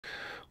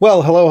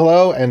Well,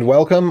 hello, and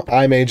welcome.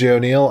 I'm AJ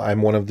O'Neill.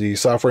 I'm one of the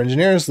software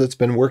engineers that's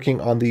been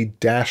working on the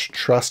Dash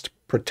Trust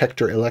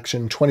Protector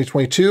Election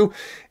 2022.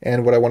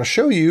 And what I want to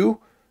show you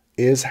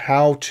is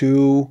how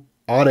to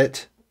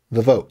audit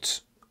the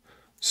votes.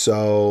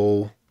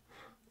 So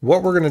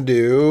what we're going to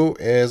do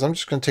is I'm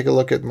just going to take a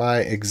look at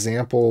my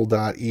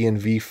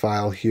example.env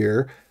file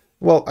here.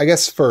 Well, I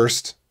guess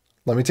first,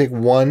 let me take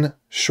one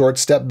short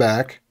step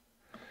back.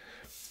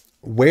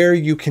 Where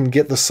you can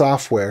get the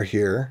software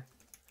here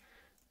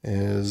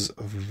is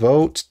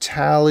vote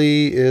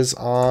tally is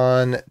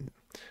on,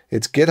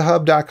 it's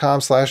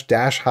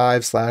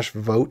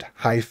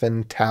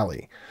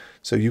github.com/-hive/vote-tally.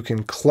 So you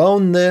can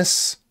clone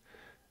this,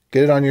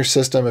 get it on your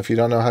system. If you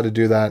don't know how to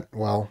do that,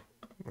 well,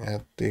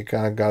 you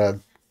kind of gotta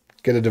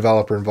get a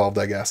developer involved,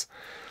 I guess.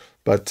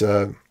 But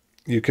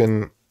you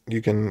can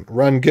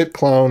run git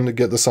clone to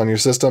get this on your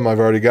system. I've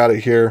already got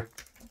it here,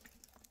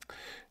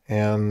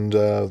 and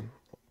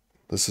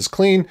this is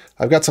clean.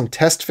 I've got some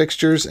test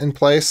fixtures in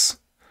place.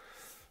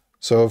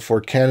 So for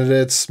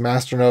candidates,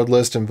 masternode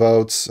list, and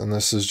votes, and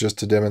this is just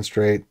to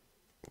demonstrate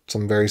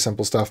some very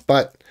simple stuff.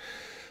 But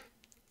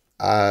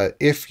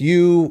if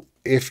you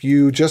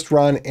just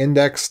run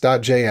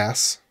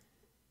index.js,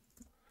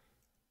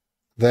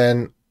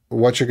 then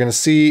what you're going to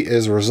see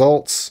is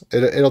results.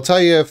 It'll tell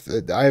you if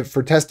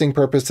for testing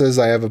purposes,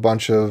 I have a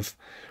bunch of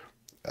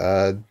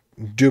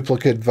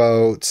duplicate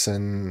votes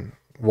and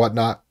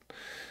whatnot.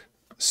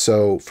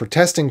 So for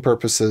testing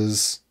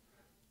purposes,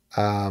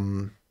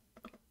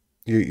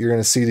 you're going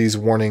to see these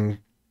warnings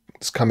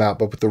come out,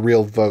 but with the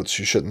real votes,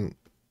 you shouldn't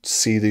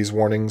see these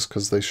warnings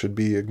because they should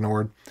be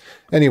ignored.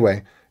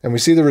 Anyway, and we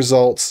see the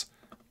results.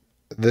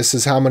 This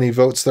is how many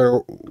votes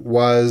there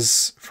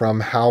was from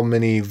how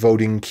many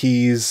voting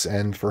keys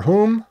and for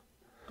whom.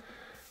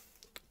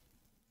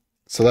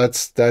 So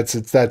it's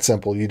that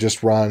simple. You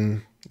just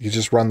run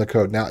the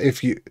code. Now,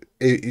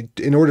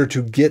 in order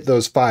to get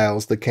those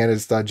files, the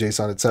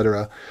candidates.json,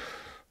 etc.,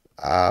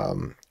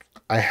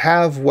 I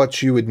have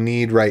what you would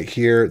need right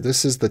here.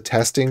 This is the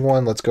testing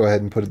one. Let's go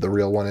ahead and put the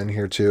real one in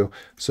here too.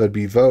 So it'd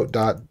be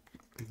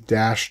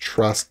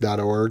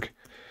vote.trust.org.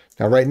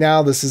 Now, right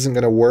now, this isn't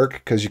going to work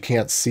because you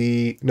can't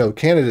see, no,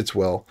 candidates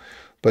will,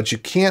 but you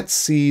can't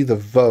see the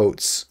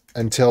votes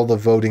until the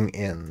voting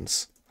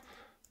ends.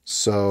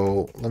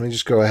 So let me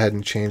just go ahead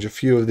and change a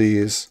few of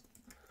these.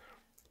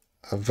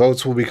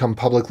 Votes will become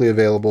publicly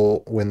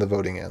available when the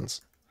voting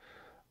ends.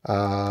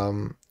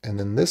 And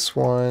then this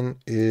one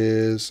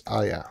is,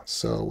 oh yeah,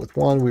 so with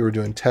one we were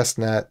doing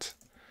testnet,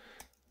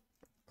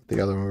 the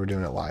other one we were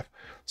doing it live.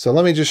 So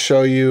let me just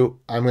show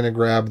you, I'm going to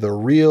grab the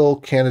real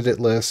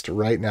candidate list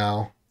right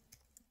now.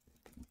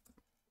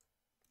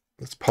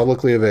 It's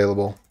publicly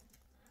available.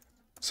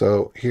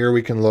 So here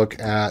we can look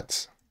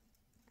at,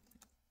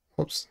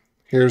 whoops,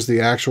 here's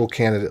the actual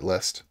candidate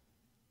list.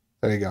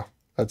 There you go,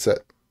 that's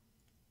it.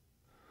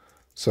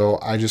 So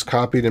I just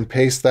copied and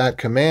pasted that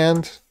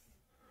command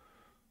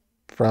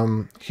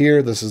from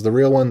here. This is the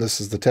real one.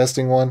 This is the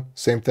testing one.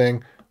 Same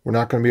thing. We're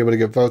not going to be able to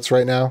get votes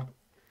right now.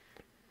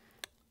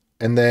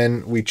 And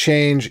then we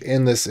change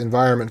in this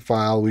environment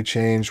file, we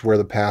change where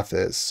the path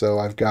is. So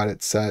I've got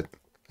it set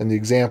in the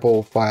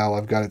example file.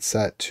 I've got it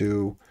set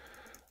to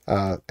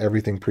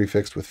everything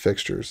prefixed with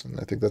fixtures. And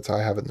I think that's how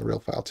I have it in the real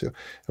file too. And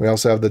we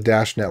also have the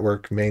dash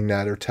network,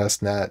 mainnet or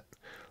testnet,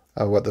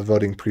 what the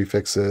voting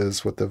prefix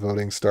is, what the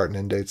voting start and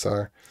end dates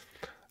are.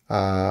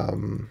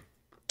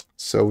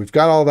 So we've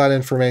got all that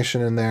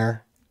information in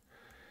there,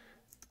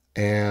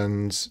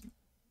 and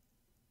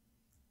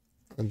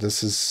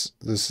this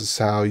is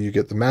how you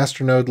get the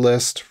masternode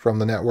list from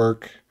the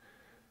network.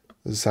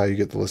 This is how you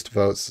get the list of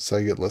votes. This is how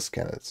you get list of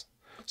candidates.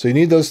 So you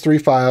need those three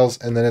files,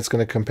 and then it's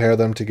going to compare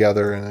them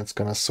together, and it's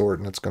going to sort,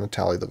 and it's going to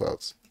tally the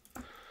votes.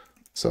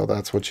 So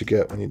that's what you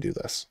get when you do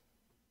this.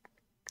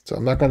 So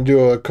I'm not going to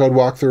do a code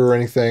walkthrough or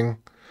anything.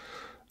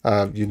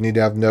 You need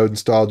to have Node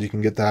installed. You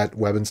can get that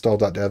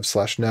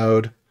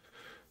webinstall.dev/node.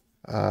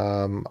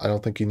 I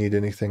don't think you need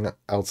anything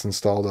else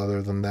installed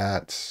other than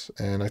that.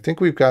 And I think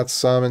we've got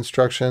some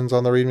instructions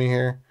on the README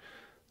here.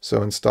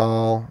 So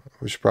install,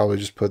 we should probably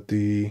just put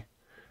the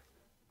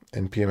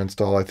npm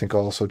install. I think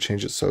I'll also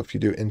change it so if you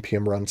do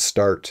npm run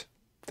start,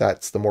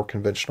 that's the more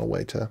conventional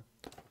way to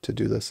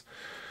do this.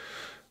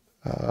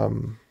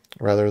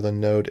 Rather than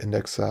node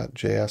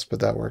index.js,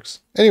 but that works.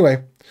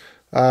 Anyway,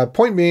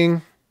 point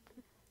being,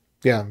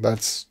 yeah,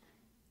 that's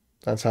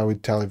how we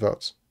tally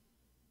votes.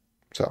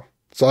 So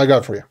that's all I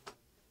got for you.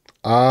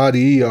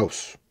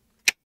 Adios.